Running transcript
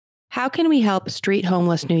How can we help street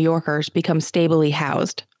homeless New Yorkers become stably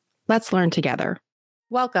housed? Let's learn together.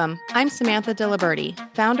 Welcome. I'm Samantha Diliberti,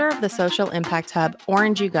 founder of the social impact hub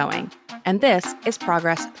Orange You Going, and this is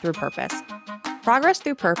Progress Through Purpose. Progress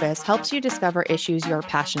Through Purpose helps you discover issues you're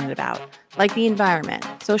passionate about, like the environment,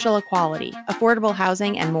 social equality, affordable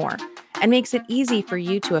housing, and more, and makes it easy for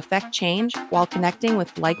you to affect change while connecting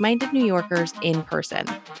with like-minded New Yorkers in person.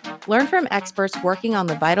 Learn from experts working on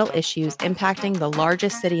the vital issues impacting the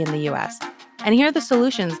largest city in the U.S. and hear the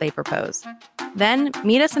solutions they propose. Then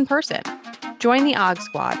meet us in person. Join the OG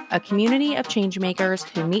Squad, a community of changemakers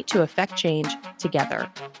who meet to affect change together.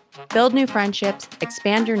 Build new friendships,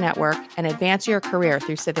 expand your network, and advance your career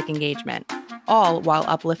through civic engagement, all while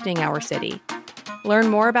uplifting our city. Learn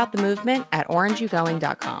more about the movement at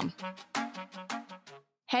orangeyougoing.com.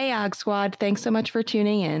 Hey, OG Squad, thanks so much for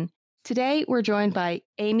tuning in. Today, we're joined by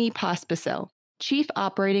Amie Pospisil, Chief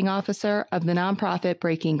Operating Officer of the nonprofit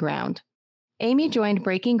Breaking Ground. Amie joined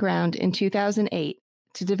Breaking Ground in 2008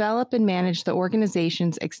 to develop and manage the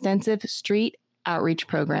organization's extensive street outreach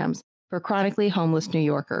programs for chronically homeless New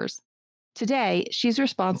Yorkers. Today, she's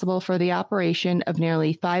responsible for the operation of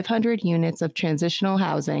nearly 500 units of transitional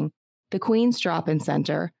housing, the Queens Drop-In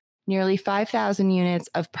Center, nearly 5,000 units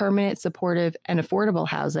of permanent, supportive, and affordable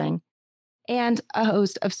housing, and a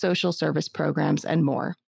host of social service programs and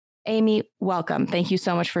more. Amie, welcome. Thank you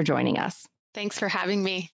so much for joining us. Thanks for having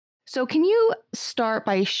me. So can you start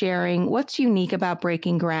by sharing what's unique about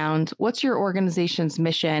Breaking Ground? What's your organization's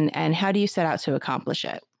mission, and how do you set out to accomplish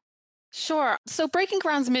it? Sure. So Breaking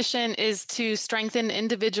Ground's mission is to strengthen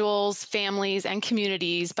individuals, families, and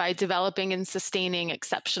communities by developing and sustaining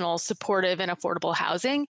exceptional, supportive, and affordable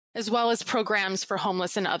housing, as well as programs for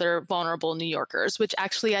homeless and other vulnerable New Yorkers, which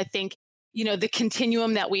actually I think, the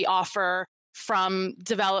continuum that we offer from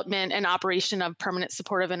development and operation of permanent,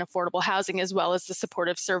 supportive, and affordable housing, as well as the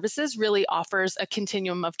supportive services, really offers a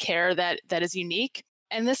continuum of care that is unique.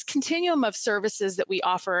 And this continuum of services that we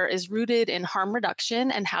offer is rooted in harm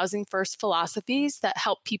reduction and housing first philosophies that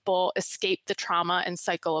help people escape the trauma and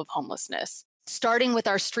cycle of homelessness. Starting with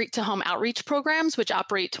our street to home outreach programs, which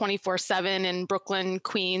operate 24/7 in Brooklyn,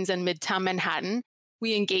 Queens, and Midtown Manhattan,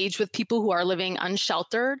 we engage with people who are living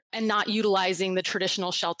unsheltered and not utilizing the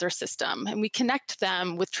traditional shelter system, and we connect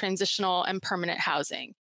them with transitional and permanent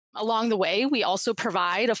housing. Along the way, we also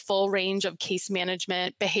provide a full range of case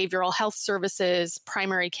management, behavioral health services,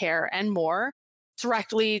 primary care, and more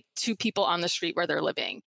directly to people on the street where they're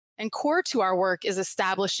living. And core to our work is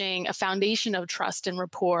establishing a foundation of trust and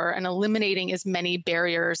rapport and eliminating as many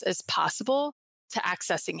barriers as possible to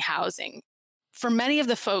accessing housing. For many of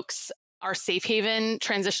the folks, our safe haven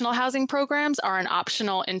transitional housing programs are an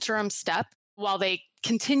optional interim step while they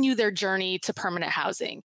continue their journey to permanent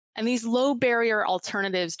housing. And these low barrier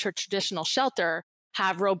alternatives to traditional shelter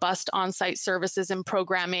have robust on-site services and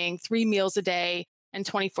programming, 3 meals a day, and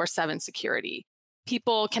 24/7 security.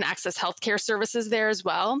 People can access healthcare services there as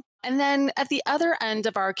well. And then at the other end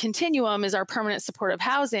of our continuum is our permanent supportive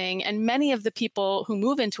housing. And many of the people who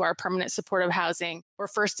move into our permanent supportive housing were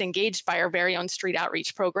first engaged by our very own street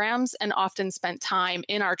outreach programs and often spent time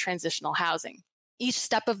in our transitional housing. Each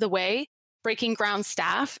step of the way, Breaking Ground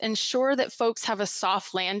staff ensure that folks have a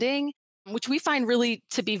soft landing, which we find really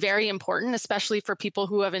to be very important, especially for people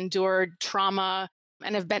who have endured trauma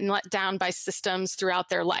and have been let down by systems throughout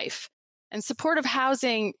their life. And supportive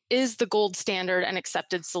housing is the gold standard and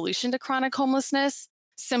accepted solution to chronic homelessness.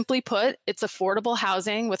 Simply put, it's affordable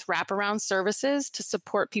housing with wraparound services to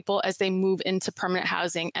support people as they move into permanent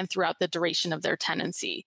housing and throughout the duration of their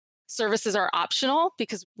tenancy. Services are optional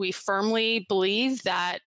because we firmly believe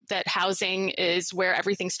that housing is where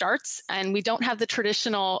everything starts, and we don't have the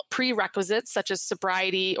traditional prerequisites such as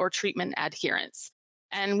sobriety or treatment adherence.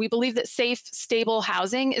 And we believe that safe, stable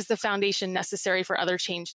housing is the foundation necessary for other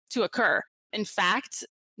change to occur. In fact,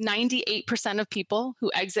 98% of people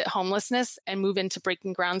who exit homelessness and move into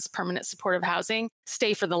Breaking Ground's permanent supportive housing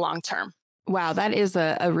stay for the long term. Wow, that is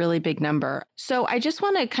a really big number. So I just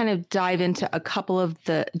want to kind of dive into a couple of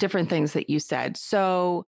the different things that you said.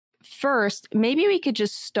 So first, maybe we could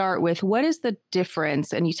just start with what is the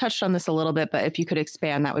difference? And you touched on this a little bit, but if you could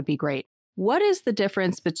expand, that would be great. What is the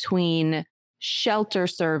difference between shelter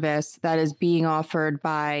service that is being offered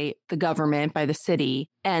by the government, by the city,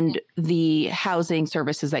 and the housing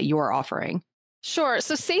services that you're offering? Sure.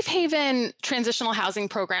 So safe haven transitional housing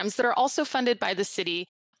programs that are also funded by the city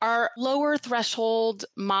are lower threshold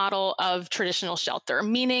model of traditional shelter,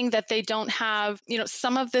 meaning that they don't have,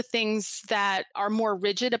 some of the things that are more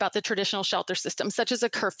rigid about the traditional shelter system, such as a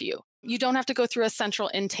curfew. You don't have to go through a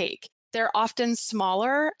central intake. They're often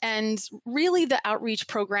smaller, and really the outreach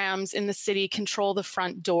programs in the city control the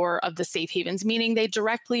front door of the safe havens, meaning they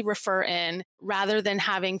directly refer in rather than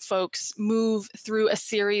having folks move through a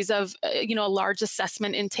series of, a large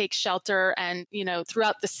assessment intake shelter and,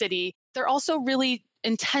 throughout the city. They're also really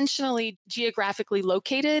intentionally geographically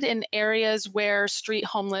located in areas where street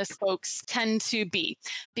homeless folks tend to be,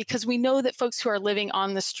 because we know that folks who are living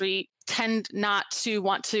on the street tend not to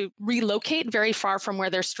want to relocate very far from where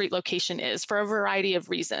their street location is for a variety of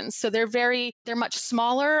reasons. So they're much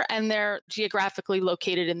smaller, and they're geographically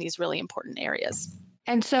located in these really important areas.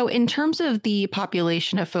 And so, in terms of the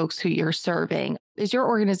population of folks who you're serving, is your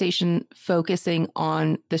organization focusing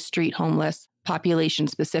on the street homeless population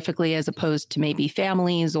specifically, as opposed to maybe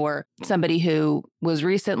families or somebody who was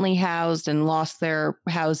recently housed and lost their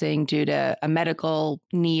housing due to a medical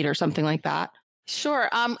need or something like that? Sure.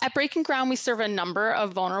 At Breaking Ground, we serve a number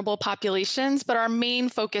of vulnerable populations, but our main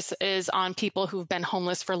focus is on people who've been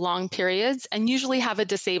homeless for long periods and usually have a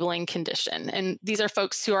disabling condition. And these are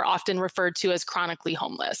folks who are often referred to as chronically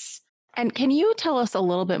homeless. And can you tell us a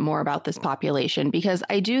little bit more about this population? Because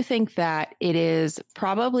I do think that it is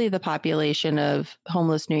probably the population of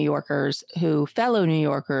homeless New Yorkers who fellow New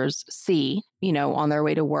Yorkers see, on their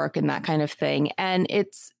way to work and that kind of thing. And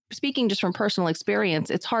it's speaking just from personal experience,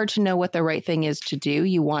 it's hard to know what the right thing is to do.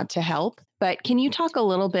 You want to help. But can you talk a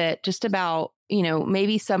little bit just about,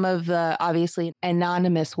 maybe some of the obviously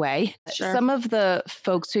anonymous way, Sure. some of the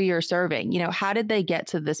folks who you're serving, how did they get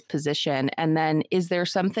to this position? And then is there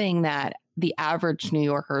something that the average New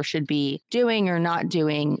Yorker should be doing or not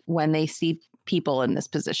doing when they see people in this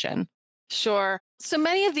position? Sure. So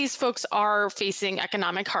many of these folks are facing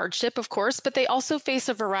economic hardship, of course, but they also face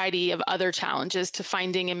a variety of other challenges to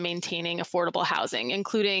finding and maintaining affordable housing,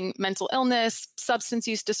 including mental illness, substance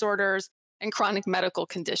use disorders, and chronic medical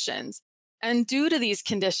conditions. And due to these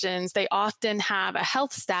conditions, they often have a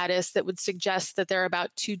health status that would suggest that they're about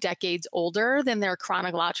 2 decades older than their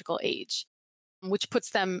chronological age, which puts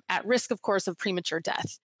them at risk, of course, of premature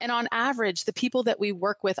death. And on average, the people that we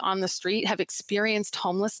work with on the street have experienced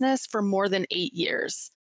homelessness for more than 8 years.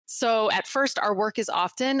 So at first, our work is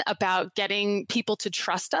often about getting people to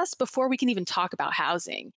trust us before we can even talk about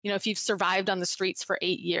housing. If you've survived on the streets for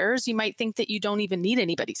 8 years, you might think that you don't even need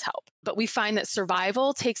anybody's help. But we find that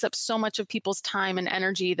survival takes up so much of people's time and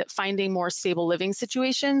energy that finding more stable living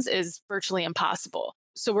situations is virtually impossible.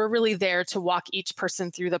 So we're really there to walk each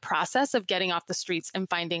person through the process of getting off the streets and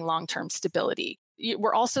finding long-term stability.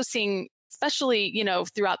 We're also seeing, especially,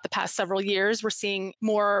 throughout the past several years, we're seeing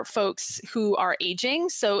more folks who are aging.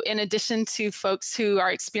 So in addition to folks who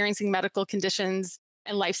are experiencing medical conditions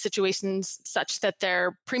and life situations such that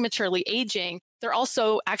they're prematurely aging, they're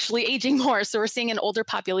also actually aging more. So we're seeing an older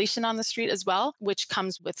population on the street as well, which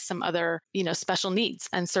comes with some other, special needs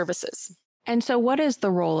and services. And so what is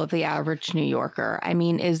the role of the average New Yorker? I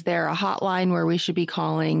mean, is there a hotline where we should be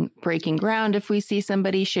calling Breaking Ground if we see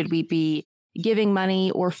somebody? Should we be giving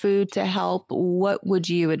money or food to help? What would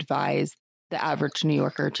you advise the average New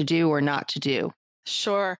Yorker to do or not to do?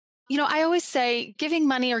 Sure. I always say giving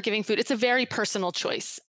money or giving food, it's a very personal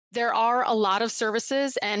choice. There are a lot of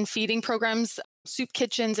services and feeding programs, soup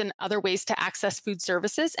kitchens, and other ways to access food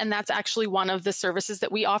services. And that's actually one of the services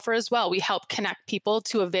that we offer as well. We help connect people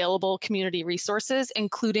to available community resources,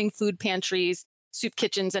 including food pantries, soup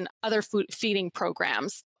kitchens, and other food feeding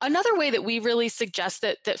programs. Another way that we really suggest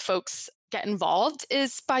that folks get involved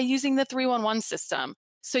is by using the 311 system.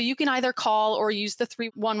 So you can either call or use the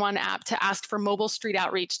 311 app to ask for mobile street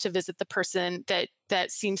outreach to visit the person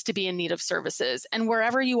that seems to be in need of services. And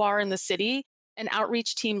wherever you are in the city, an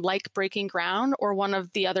outreach team like Breaking Ground or one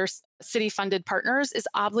of the other city-funded partners is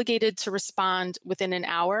obligated to respond within an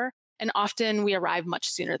hour. And often we arrive much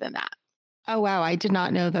sooner than that. Oh, wow. I did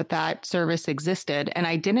not know that service existed. And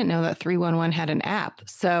I didn't know that 311 had an app.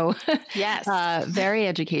 So Yes. Very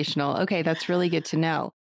educational. Okay, that's really good to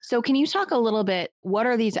know. So can you talk a little bit, what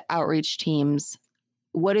are these outreach teams?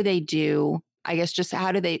 What do they do? I guess just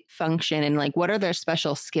how do they function, and what are their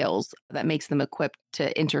special skills that makes them equipped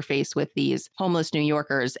to interface with these homeless New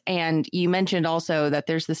Yorkers? And you mentioned also that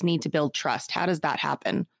there's this need to build trust. How does that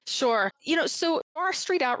happen? Sure. So our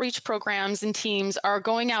street outreach programs and teams are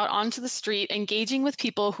going out onto the street, engaging with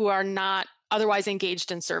people who are not otherwise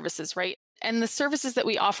engaged in services, right? And the services that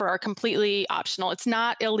we offer are completely optional. It's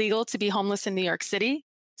not illegal to be homeless in New York City.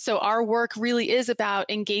 So our work really is about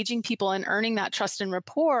engaging people and earning that trust and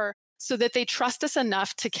rapport so that they trust us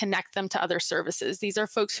enough to connect them to other services. These are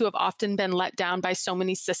folks who have often been let down by so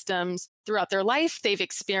many systems throughout their life. They've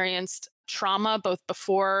experienced trauma both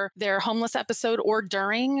before their homeless episode or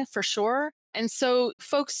during, for sure. And so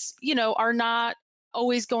folks, are not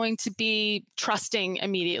always going to be trusting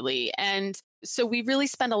immediately. And so we really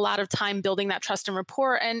spend a lot of time building that trust and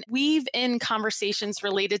rapport and weave in conversations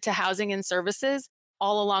related to housing and services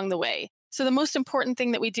all along the way. So the most important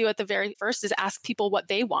thing that we do at the very first is ask people what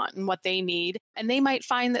they want and what they need. And they might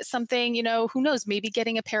find that something, who knows, maybe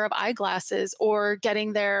getting a pair of eyeglasses or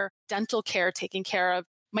getting their dental care taken care of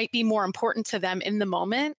might be more important to them in the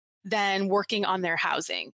moment than working on their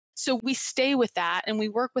housing. So we stay with that and we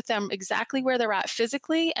work with them exactly where they're at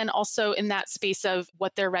physically and also in that space of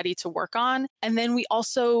what they're ready to work on. And then we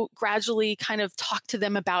also gradually kind of talk to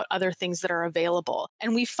them about other things that are available.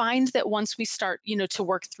 And we find that once we start, to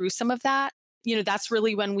work through some of that, that's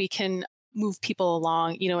really when we can move people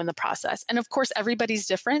along, in the process. And of course, everybody's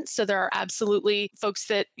different. So there are absolutely folks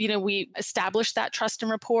that, we establish that trust and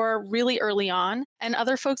rapport really early on, and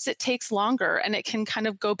other folks it takes longer and it can kind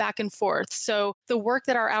of go back and forth. So the work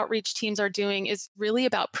that our outreach teams are doing is really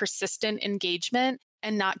about persistent engagement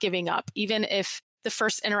and not giving up. Even if the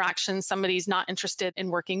first interaction, somebody's not interested in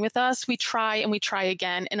working with us, we try and we try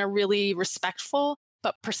again in a really respectful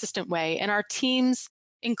but persistent way. And our teams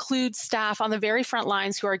include staff on the very front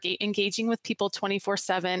lines who are engaging with people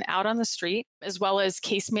 24/7 out on the street, as well as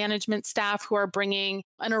case management staff who are bringing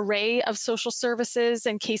an array of social services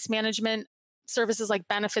and case management services like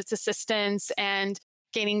benefits assistance and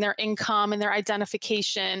gaining their income and their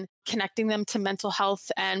identification, connecting them to mental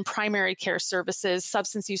health and primary care services,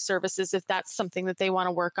 substance use services, if that's something that they want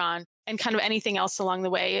to work on, and kind of anything else along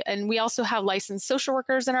the way. And we also have licensed social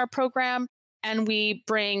workers in our program. And we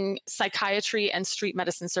bring psychiatry and street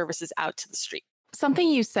medicine services out to the street. Something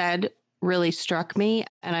you said really struck me,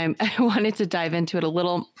 and I wanted to dive into it a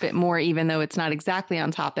little bit more, even though it's not exactly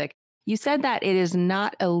on topic. You said that it is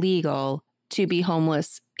not illegal to be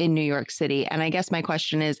homeless in New York City. And I guess my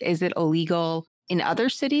question is it illegal in other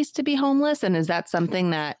cities to be homeless? And is that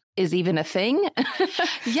something that is even a thing?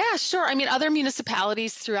 Yeah, sure. I mean, other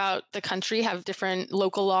municipalities throughout the country have different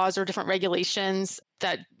local laws or different regulations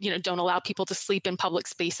that, don't allow people to sleep in public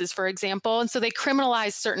spaces, for example. And so they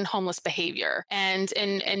criminalize certain homeless behavior. And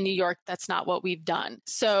in New York, that's not what we've done.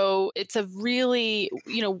 So it's a really,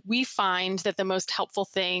 we find that the most helpful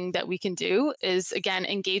thing that we can do is, again,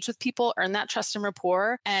 engage with people, earn that trust and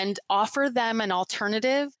rapport, and offer them an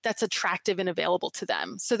alternative that's attractive and available to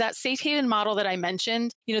them. So that safe haven model that I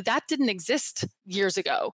mentioned, that didn't exist years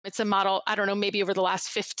ago. It's a model, I don't know, maybe over the last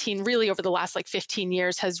 15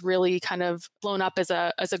 years has really kind of blown up as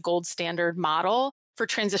a gold standard model for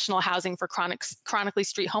transitional housing for chronically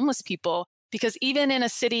street homeless people. Because even in a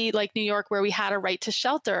city like New York, where we had a right to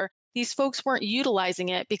shelter, these folks weren't utilizing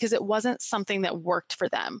it because it wasn't something that worked for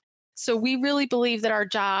them. So we really believe that our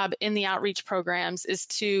job in the outreach programs is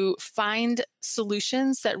to find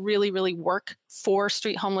solutions that really, really work for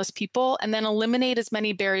street homeless people and then eliminate as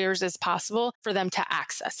many barriers as possible for them to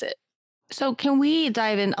access it. So can we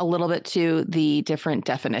dive in a little bit to the different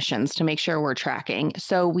definitions to make sure we're tracking?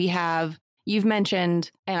 So you've mentioned,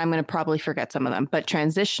 and I'm going to probably forget some of them, but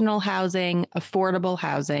transitional housing, affordable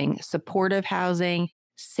housing, supportive housing,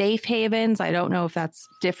 safe havens. I don't know if that's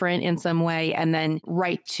different in some way. And then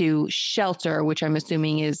right to shelter, which I'm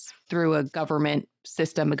assuming is through a government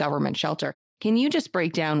system, a government shelter. Can you just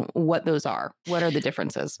break down what those are? What are the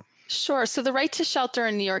differences? Sure. So the right to shelter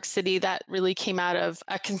in New York City, that really came out of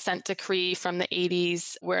a consent decree from the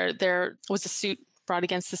 80s where there was a suit brought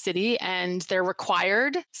against the city, and they're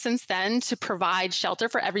required since then to provide shelter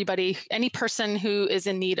for everybody. Any person who is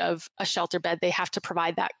in need of a shelter bed, they have to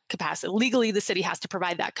provide that capacity. Legally, the city has to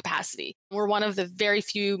provide that capacity. We're one of the very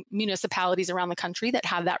few municipalities around the country that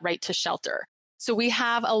have that right to shelter. So we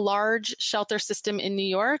have a large shelter system in New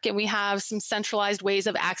York, and we have some centralized ways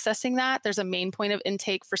of accessing that. There's a main point of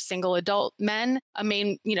intake for single adult men,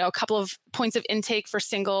 a couple of points of intake for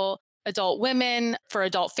single adult women, for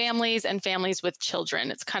adult families, and families with children.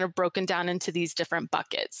 It's kind of broken down into these different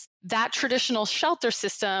buckets. That traditional shelter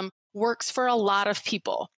system works for a lot of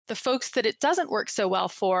people. The folks that it doesn't work so well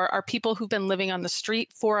for are people who've been living on the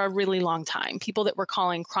street for a really long time, people that we're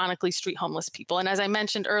calling chronically street homeless people. And as I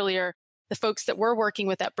mentioned earlier, the folks that we're working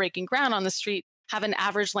with at Breaking Ground on the street have an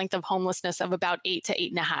average length of homelessness of about 8 to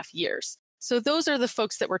 8.5 years. So those are the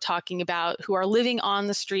folks that we're talking about who are living on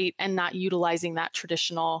the street and not utilizing that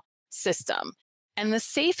traditional system. And the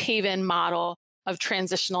safe haven model of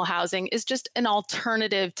transitional housing is just an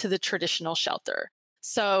alternative to the traditional shelter.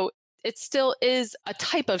 So it still is a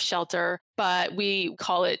type of shelter, but we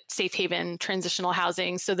call it safe haven transitional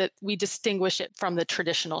housing so that we distinguish it from the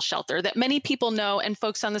traditional shelter that many people know, and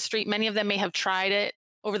folks on the street, many of them may have tried it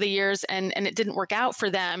over the years and it didn't work out for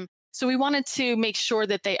them. So we wanted to make sure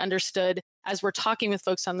that they understood, as we're talking with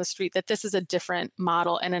folks on the street, that this is a different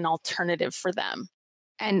model and an alternative for them.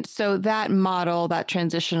 And so that model, that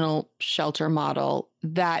transitional shelter model,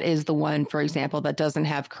 that is the one, for example, that doesn't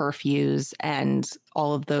have curfews and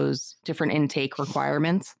all of those different intake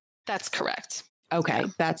requirements. That's correct. Okay, Yeah.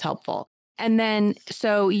 that's helpful. And then,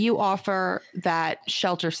 so you offer that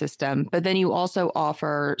shelter system, but then you also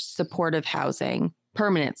offer supportive housing,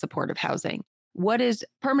 permanent supportive housing. What is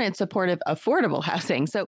permanent supportive affordable housing?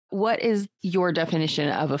 So, what is your definition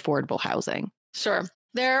of affordable housing? Sure.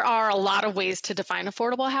 There are a lot of ways to define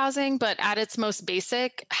affordable housing, but at its most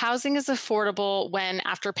basic, housing is affordable when,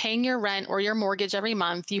 after paying your rent or your mortgage every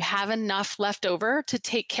month, you have enough left over to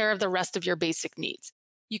take care of the rest of your basic needs.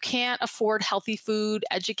 You can't afford healthy food,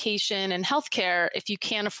 education, and healthcare if you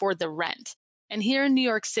can't afford the rent. And here in New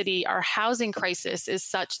York City, our housing crisis is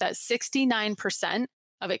such that 69%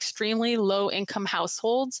 of extremely low income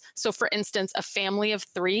households. So, for instance, a family of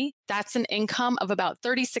three, that's an income of about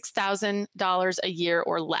 $36,000 a year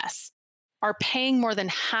or less, are paying more than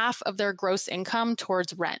half of their gross income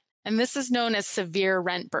towards rent. And this is known as severe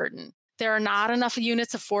rent burden. There are not enough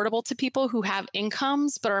units affordable to people who have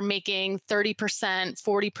incomes but are making 30%,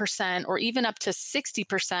 40%, or even up to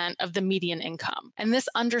 60% of the median income. And this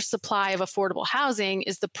undersupply of affordable housing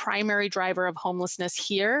is the primary driver of homelessness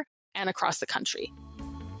here and across the country.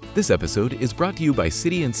 This episode is brought to you by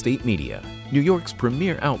City and State Media, New York's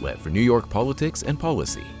premier outlet for New York politics and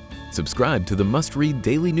policy. Subscribe to the must-read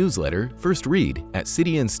daily newsletter, First Read, at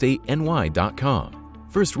cityandstateny.com.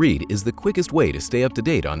 First Read is the quickest way to stay up to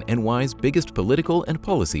date on NY's biggest political and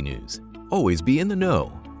policy news. Always be in the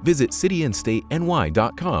know. Visit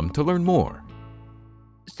cityandstateny.com to learn more.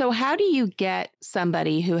 So how do you get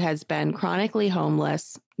somebody who has been chronically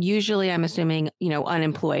homeless, usually I'm assuming,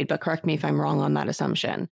 unemployed, but correct me if I'm wrong on that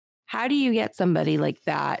assumption. How do you get somebody like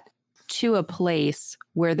that to a place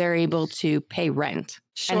where they're able to pay rent?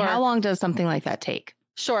 Sure. And how long does something like that take?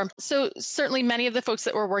 Sure. So certainly many of the folks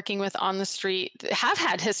that we're working with on the street have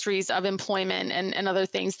had histories of employment and other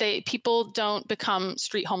things. People don't become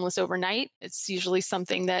street homeless overnight. It's usually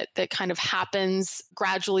something that kind of happens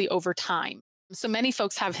gradually over time. So many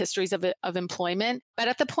folks have histories of employment, but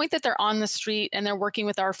at the point that they're on the street and they're working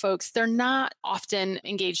with our folks, they're not often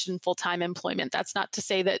engaged in full-time employment. That's not to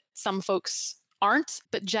say that some folks aren't,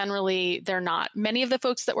 but generally they're not. Many of the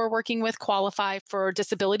folks that we're working with qualify for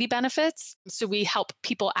disability benefits. So we help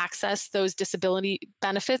people access those disability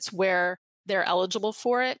benefits where they're eligible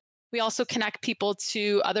for it. We also connect people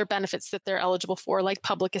to other benefits that they're eligible for, like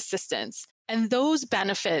public assistance. And those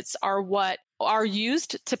benefits are what are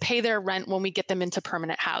used to pay their rent when we get them into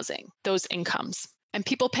permanent housing, those incomes. And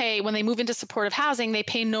people pay, when they move into supportive housing, they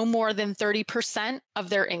pay no more than 30% of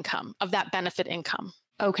their income, of that benefit income.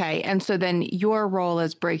 Okay. And so then your role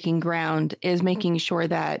as Breaking Ground is making sure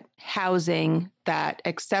that housing that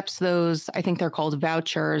accepts those, I think they're called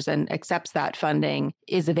vouchers, and accepts that funding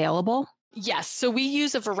is available? Yes. So we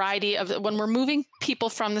use a variety of, when we're moving people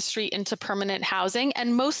from the street into permanent housing,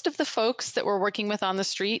 and most of the folks that we're working with on the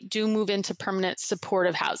street do move into permanent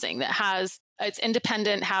supportive housing that has, it's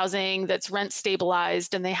independent housing that's rent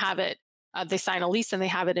stabilized, and they have it, they sign a lease and they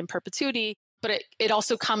have it in perpetuity. But it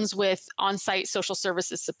also comes with on-site social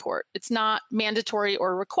services support. It's not mandatory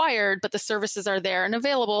or required, but the services are there and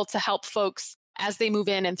available to help folks as they move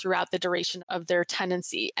in and throughout the duration of their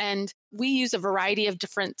tenancy. And we use a variety of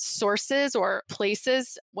different sources or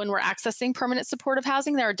places when we're accessing permanent supportive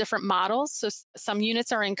housing. There are different models. So some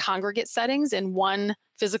units are in congregate settings in one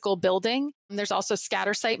physical building. And there's also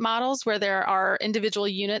scatter site models where there are individual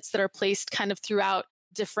units that are placed kind of throughout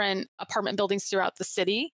different apartment buildings throughout the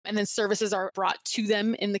city. And then services are brought to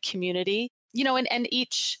them in the community. And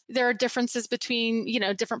there are differences between,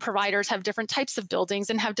 different providers have different types of buildings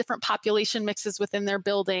and have different population mixes within their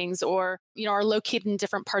buildings, or, are located in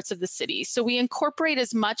different parts of the city. So we incorporate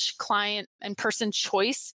as much client and person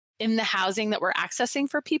choice in the housing that we're accessing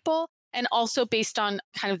for people, and also based on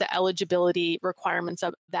kind of the eligibility requirements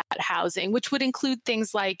of that housing, which would include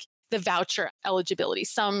things like the voucher eligibility.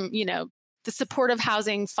 The supportive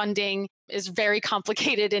housing funding is very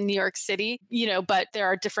complicated in New York City, but there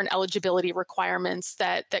are different eligibility requirements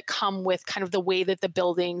that come with kind of the way that the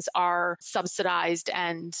buildings are subsidized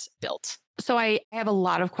and built. So I have a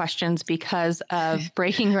lot of questions because of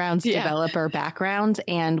Breaking Ground's developer background.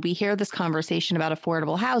 And we hear this conversation about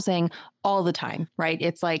affordable housing all the time, right?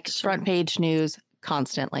 It's like front page news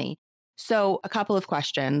constantly. So a couple of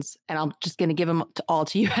questions, and I'm just going to give them all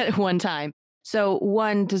to you at one time. So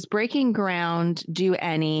one, does Breaking Ground do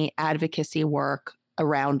any advocacy work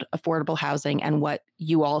around affordable housing and what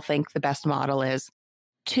you all think the best model is?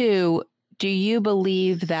 Two, do you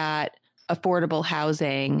believe that affordable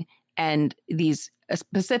housing and these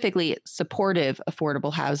specifically supportive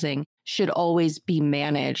affordable housing should always be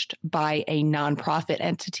managed by a nonprofit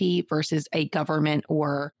entity versus a government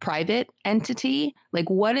or private entity? Like,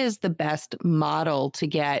 what is the best model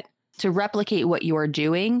to replicate what you are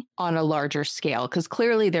doing on a larger scale? Because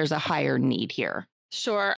clearly there's a higher need here.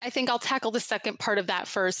 Sure. I think I'll tackle the second part of that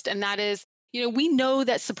first. And that is, we know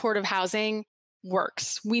that supportive housing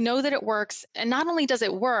works. We know that it works. And not only does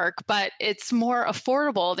it work, but it's more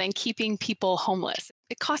affordable than keeping people homeless.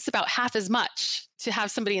 It costs about half as much to have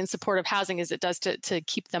somebody in supportive housing as it does to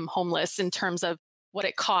keep them homeless in terms of what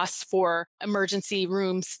it costs for emergency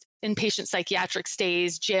rooms, inpatient psychiatric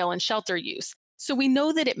stays, jail and shelter use. So we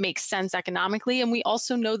know that it makes sense economically. And we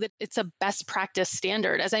also know that it's a best practice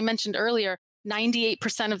standard. As I mentioned earlier,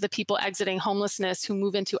 98% of the people exiting homelessness who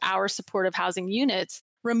move into our supportive housing units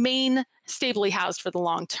remain stably housed for the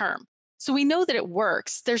long term. So we know that it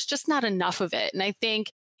works. There's just not enough of it. And I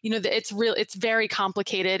think, that it's very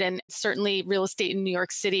complicated, and certainly real estate in New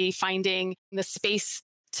York City, finding the space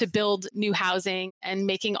to build new housing and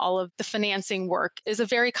making all of the financing work is a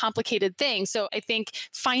very complicated thing. So I think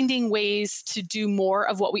finding ways to do more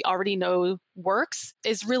of what we already know works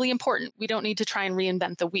is really important. We don't need to try and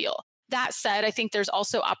reinvent the wheel. That said, I think there's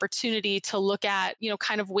also opportunity to look at,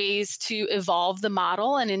 kind of ways to evolve the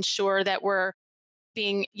model and ensure that we're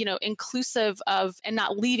being, inclusive of and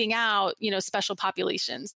not leaving out, special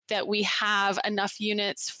populations, that we have enough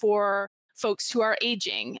units for folks who are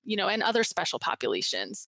aging, and other special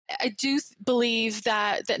populations. I do believe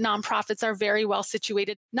that nonprofits are very well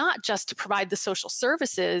situated, not just to provide the social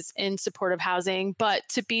services in supportive housing, but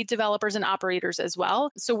to be developers and operators as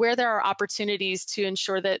well. So where there are opportunities to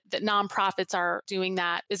ensure that nonprofits are doing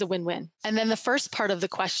that is a win-win. And then the first part of the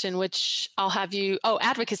question, which I'll have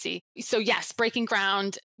advocacy. So yes, breaking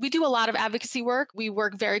ground. We do a lot of advocacy work. We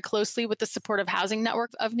work very closely with the Supportive Housing Network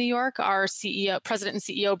of New York. Our President and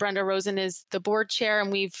CEO, Brenda Rosen, is the board chair,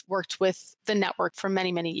 and we've worked with the network for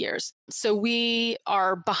many, many years. So we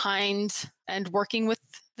are behind and working with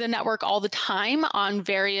the network all the time on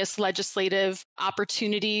various legislative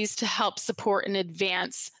opportunities to help support and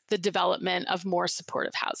advance the development of more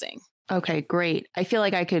supportive housing. Okay, great. I feel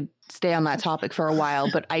like I could stay on that topic for a while,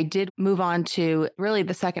 but I did move on to really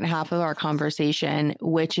the second half of our conversation,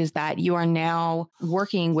 which is that you are now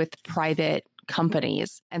working with private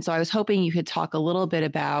companies. And so I was hoping you could talk a little bit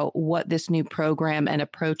about what this new program and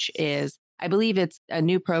approach is. I believe it's a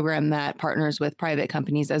new program that partners with private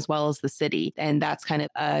companies as well as the city. And that's kind of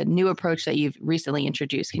a new approach that you've recently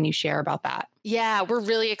introduced. Can you share about that? Yeah, we're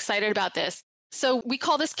really excited about this. So we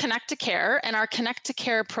call this Connect to Care, and our Connect to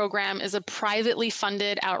Care program is a privately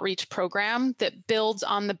funded outreach program that builds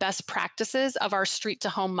on the best practices of our street to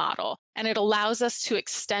home model. And it allows us to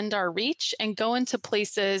extend our reach and go into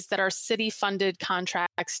places that our city funded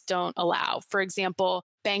contracts don't allow. For example,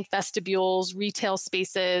 bank vestibules, retail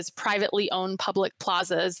spaces, privately owned public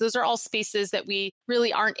plazas. Those are all spaces that we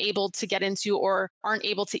really aren't able to get into or aren't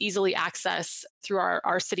able to easily access through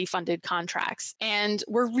our city-funded contracts. And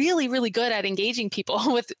we're really, really good at engaging people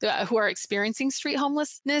with who are experiencing street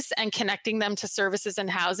homelessness and connecting them to services and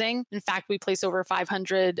housing. In fact, we place over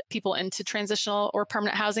 500 people into transitional or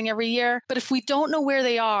permanent housing every year. But if we don't know where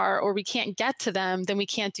they are or we can't get to them, then we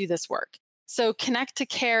can't do this work. So Connect to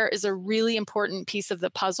Care is a really important piece of the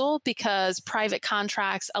puzzle because private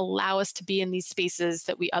contracts allow us to be in these spaces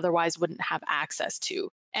that we otherwise wouldn't have access to.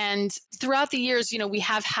 And throughout the years, we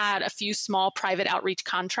have had a few small private outreach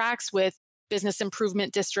contracts with business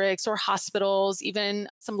improvement districts or hospitals, even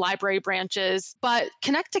some library branches. But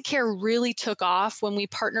Connect to Care really took off when we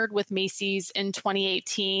partnered with Macy's in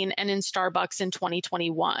 2018 and in Starbucks in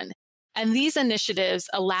 2021. And these initiatives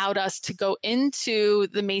allowed us to go into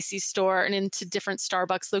the Macy's store and into different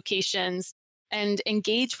Starbucks locations and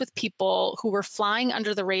engage with people who were flying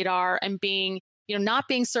under the radar and being, not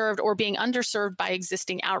being served or being underserved by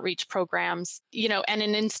existing outreach programs, and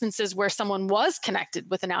in instances where someone was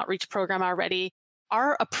connected with an outreach program already,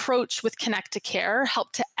 our approach with Connect to Care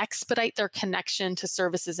helped to expedite their connection to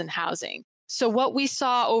services and housing. So what we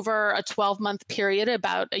saw over a 12-month period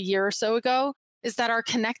about a year or so ago is that our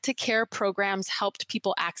Connect to Care programs helped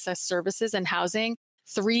people access services and housing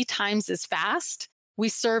 3 times as fast. We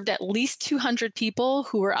served at least 200 people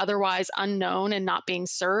who were otherwise unknown and not being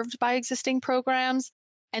served by existing programs.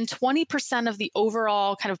 And 20% of the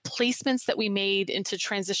overall kind of placements that we made into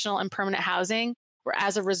transitional and permanent housing were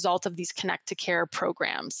as a result of these Connect to Care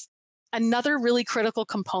programs. Another really critical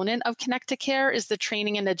component of Connect to Care is the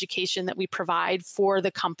training and education that we provide for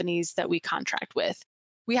the companies that we contract with.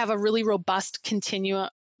 We have a really robust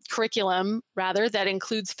curriculum that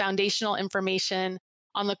includes foundational information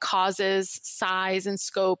on the causes, size, and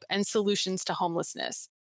scope and solutions to homelessness.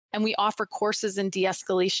 And we offer courses in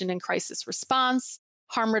de-escalation and crisis response,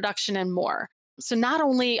 harm reduction, and more. So not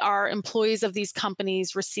only are employees of these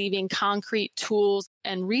companies receiving concrete tools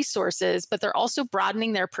and resources, but they're also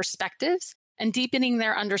broadening their perspectives and deepening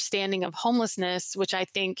their understanding of homelessness, which I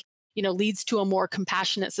think, leads to a more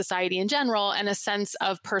compassionate society in general and a sense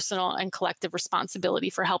of personal and collective responsibility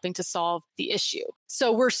for helping to solve the issue.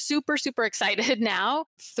 So we're super, super excited now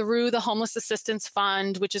through the Homeless Assistance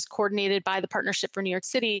Fund, which is coordinated by the Partnership for New York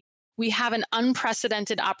City. We have an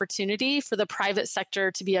unprecedented opportunity for the private sector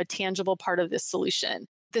to be a tangible part of this solution.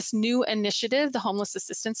 This new initiative, the Homeless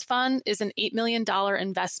Assistance Fund, is an $8 million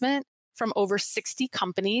investment from over 60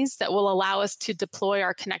 companies that will allow us to deploy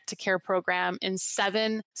our Connect to Care program in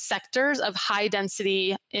 7 sectors of high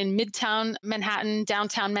density in Midtown Manhattan,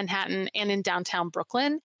 downtown Manhattan, and in downtown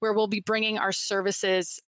Brooklyn, where we'll be bringing our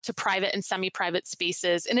services to private and semi-private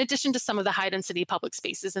spaces, in addition to some of the high density public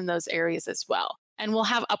spaces in those areas as well. And we'll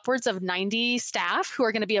have upwards of 90 staff who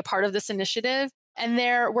are going to be a part of this initiative. And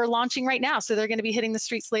we're launching right now. So they're going to be hitting the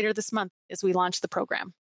streets later this month as we launch the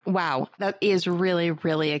program. Wow, that is really,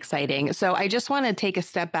 really exciting. So I just want to take a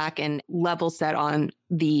step back and level set on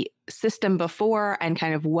the system before and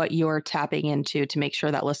kind of what you're tapping into to make sure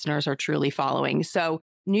that listeners are truly following. So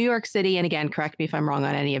New York City, and again, correct me if I'm wrong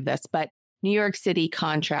on any of this, but New York City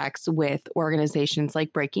contracts with organizations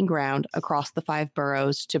like Breaking Ground across the 5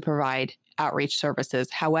 boroughs to provide outreach services.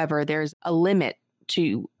 However, there's a limit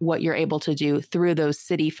to what you're able to do through those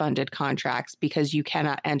city-funded contracts because you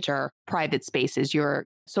cannot enter private spaces. Your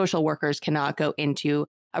social workers cannot go into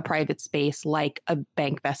a private space like a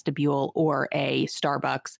bank vestibule or a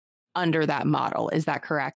Starbucks under that model. Is that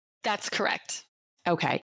correct? That's correct.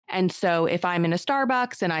 Okay. And so if I'm in a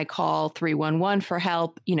Starbucks and I call 311 for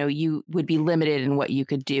help, you would be limited in what you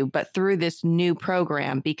could do. But through this new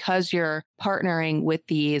program, because you're partnering with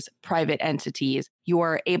these private entities,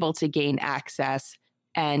 you're able to gain access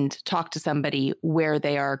and talk to somebody where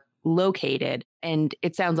they are located. And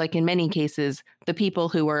it sounds like in many cases, the people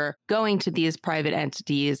who are going to these private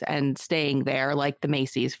entities and staying there, like the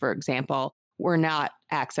Macy's, for example, were not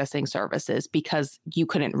accessing services because you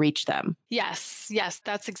couldn't reach them. Yes,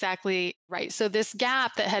 that's exactly right. So this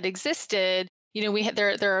gap that had existed,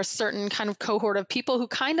 there are a certain kind of cohort of people who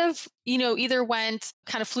kind of, either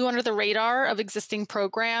flew under the radar of existing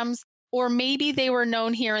programs, or maybe they were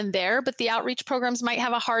known here and there, but the outreach programs might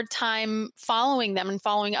have a hard time following them and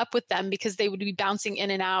following up with them because they would be bouncing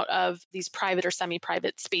in and out of these private or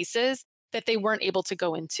semi-private spaces that they weren't able to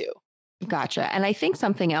go into. Gotcha. And I think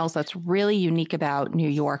something else that's really unique about New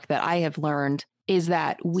York that I have learned is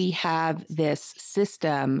that we have this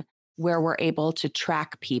system where we're able to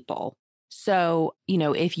track people. So,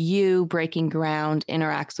 if you, Breaking Ground,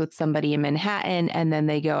 interacts with somebody in Manhattan and then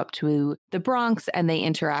they go up to the Bronx and they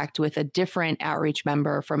interact with a different outreach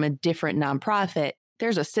member from a different nonprofit,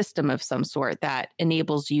 there's a system of some sort that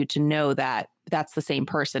enables you to know that that's the same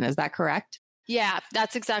person. Is that correct? Yeah,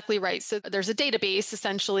 that's exactly right. So there's a database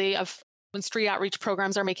essentially of when street outreach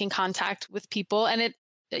programs are making contact with people, and it,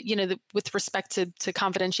 with respect to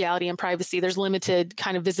confidentiality and privacy, there's limited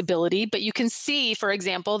kind of visibility, but you can see, for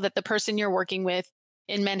example, that the person you're working with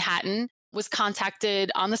in Manhattan was contacted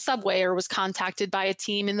on the subway or was contacted by a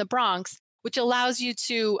team in the Bronx, which allows you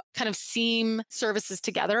to kind of seam services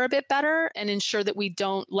together a bit better and ensure that we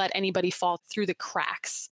don't let anybody fall through the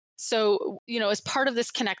cracks. So, as part of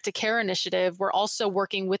this Connect to Care initiative, we're also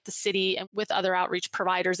working with the city and with other outreach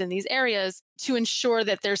providers in these areas to ensure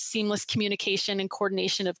that there's seamless communication and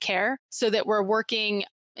coordination of care so that we're working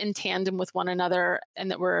in tandem with one another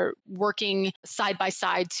and that we're working side by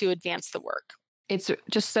side to advance the work. It's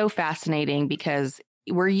just so fascinating because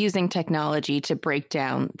we're using technology to break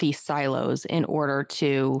down these silos in order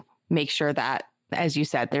to make sure that, as you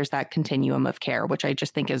said, there's that continuum of care, which I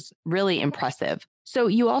just think is really impressive. So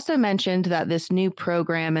you also mentioned that this new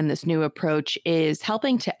program and this new approach is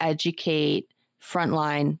helping to educate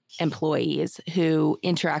frontline employees who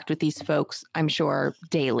interact with these folks, I'm sure,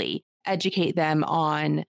 daily, educate them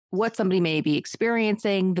on what somebody may be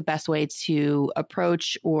experiencing, the best way to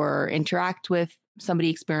approach or interact with somebody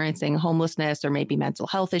experiencing homelessness or maybe mental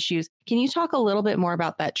health issues. Can you talk a little bit more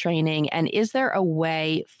about that training? And is there a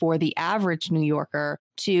way for the average New Yorker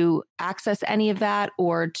to access any of that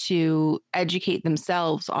or to educate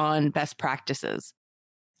themselves on best practices?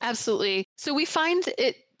 Absolutely. So we find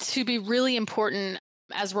it to be really important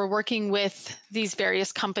as we're working with these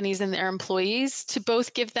various companies and their employees to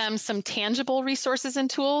both give them some tangible resources and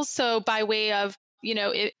tools. So by way of,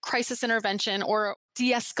 crisis intervention or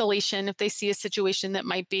de-escalation, if they see a situation that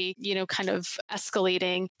might be, kind of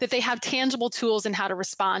escalating, that they have tangible tools in how to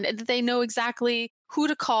respond and that they know exactly who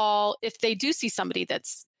to call if they do see somebody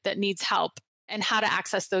that's that needs help and how to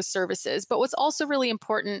access those services. But what's also really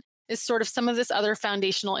important is sort of some of this other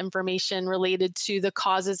foundational information related to the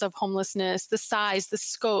causes of homelessness, the size, the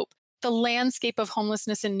scope, the landscape of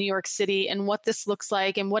homelessness in New York City and what this looks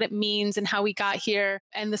like and what it means and how we got here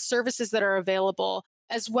and the services that are available,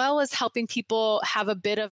 as well as helping people have a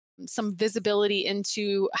bit of some visibility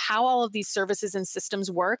into how all of these services and systems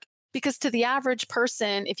work. Because to the average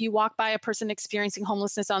person, if you walk by a person experiencing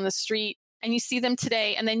homelessness on the street and you see them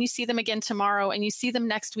today and then you see them again tomorrow and you see them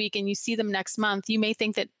next week and you see them next month, you may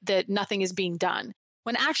think that nothing is being done.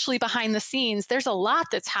 When actually behind the scenes, there's a lot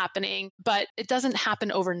that's happening, but it doesn't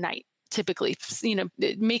happen overnight. Typically,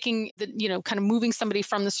 making the, kind of moving somebody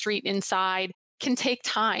from the street inside can take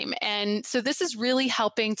time. And so this is really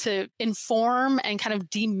helping to inform and kind of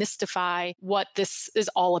demystify what this is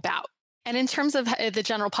all about. And in terms of the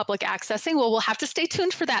general public accessing, well, we'll have to stay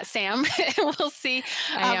tuned for that, Sam. We'll see.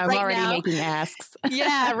 I'm already making asks.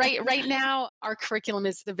 Yeah, right now, our curriculum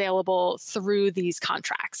is available through these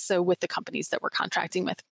contracts. So with the companies that we're contracting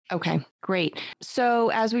with. Okay, great. So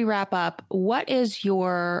as we wrap up, what is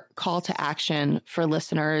your call to action for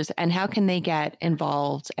listeners and how can they get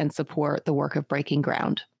involved and support the work of Breaking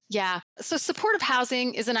Ground? Yeah. So supportive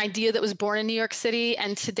housing is an idea that was born in New York City.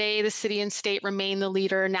 And today the city and state remain the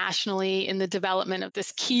leader nationally in the development of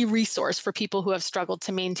this key resource for people who have struggled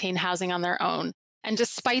to maintain housing on their own. And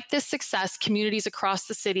despite this success, communities across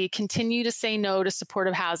the city continue to say no to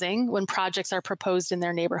supportive housing when projects are proposed in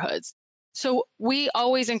their neighborhoods. So we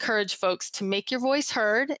always encourage folks to make your voice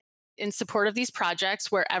heard in support of these projects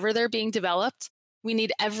wherever they're being developed. We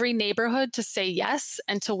need every neighborhood to say yes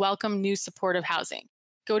and to welcome new supportive housing.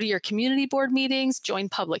 Go to your community board meetings, join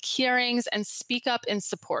public hearings, and speak up in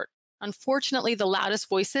support. Unfortunately, the loudest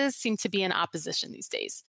voices seem to be in opposition these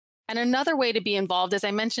days. And another way to be involved, as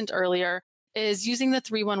I mentioned earlier, is using the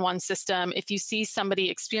 311 system if you see somebody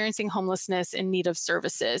experiencing homelessness in need of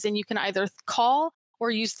services. And you can either call or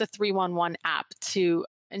use the 311 app to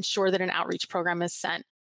ensure that an outreach program is sent.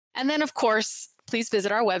 And then, of course, please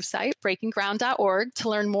visit our website, breakingground.org, to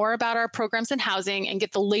learn more about our programs in housing and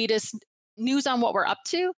get the latest news on what we're up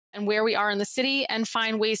to and where we are in the city and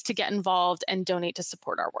find ways to get involved and donate to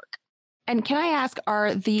support our work. And can I ask,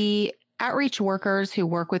 are the outreach workers who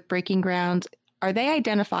work with Breaking Ground, are they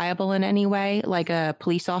identifiable in any way like a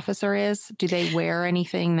police officer is? Do they wear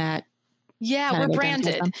anything that? Yeah, we're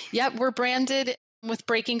branded. Yep, we're branded with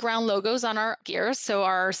Breaking Ground logos on our gear. So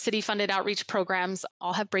our city-funded outreach programs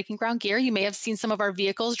all have Breaking Ground gear. You may have seen some of our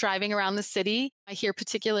vehicles driving around the city. Here,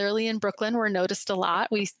 particularly in Brooklyn, we're noticed a lot.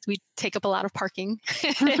 We take up a lot of parking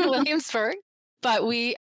in Williamsburg, but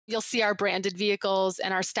you'll see our branded vehicles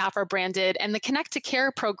and our staff are branded. And the Connect to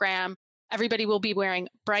Care program, everybody will be wearing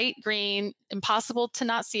bright green, impossible to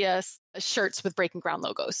not see us, shirts with Breaking Ground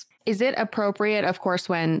logos. Is it appropriate, of course,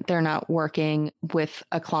 when they're not working with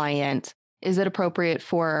a client, is it appropriate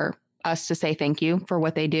for us to say thank you for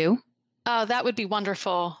what they do? Oh, that would be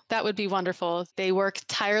wonderful. That would be wonderful. They work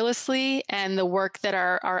tirelessly, and the work that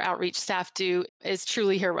our outreach staff do is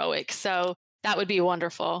truly heroic. So that would be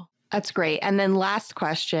wonderful. That's great. And then last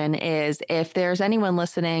question is, if there's anyone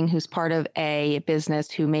listening who's part of a business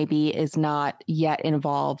who maybe is not yet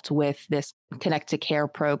involved with this Connect to Care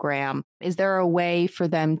program, is there a way for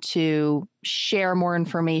them to share more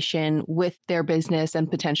information with their business and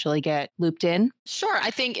potentially get looped in? Sure.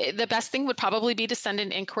 I think the best thing would probably be to send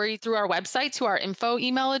an inquiry through our website to our info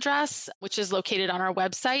email address, which is located on our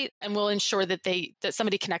website, and we'll ensure that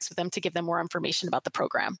somebody connects with them to give them more information about the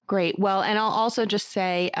program. Great. Well, and I'll also just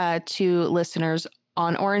say to listeners,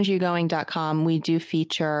 on orangeyougoing.com, we do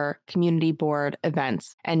feature community board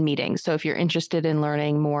events and meetings. So if you're interested in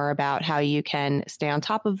learning more about how you can stay on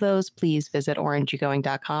top of those, please visit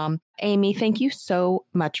orangeyougoing.com. Amie, thank you so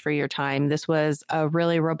much for your time. This was a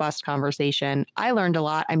really robust conversation. I learned a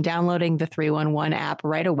lot. I'm downloading the 311 app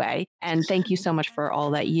right away. And thank you so much for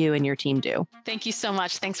all that you and your team do. Thank you so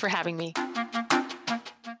much. Thanks for having me.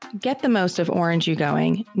 Get the most of Orange You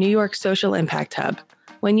Going, New York's social impact hub.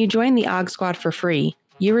 When you join the OG Squad for free,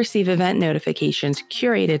 you receive event notifications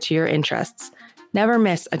curated to your interests. Never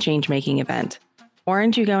miss a change-making event.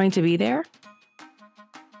 Aren't you going to be there?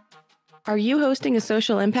 Are you hosting a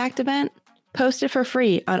social impact event? Post it for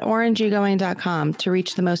free on orangeyougoing.com to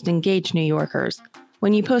reach the most engaged New Yorkers.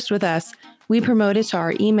 When you post with us, we promote it to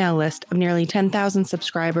our email list of nearly 10,000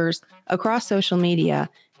 subscribers across social media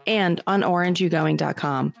and on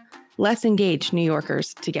orangeyougoing.com. Let's engage New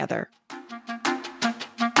Yorkers together.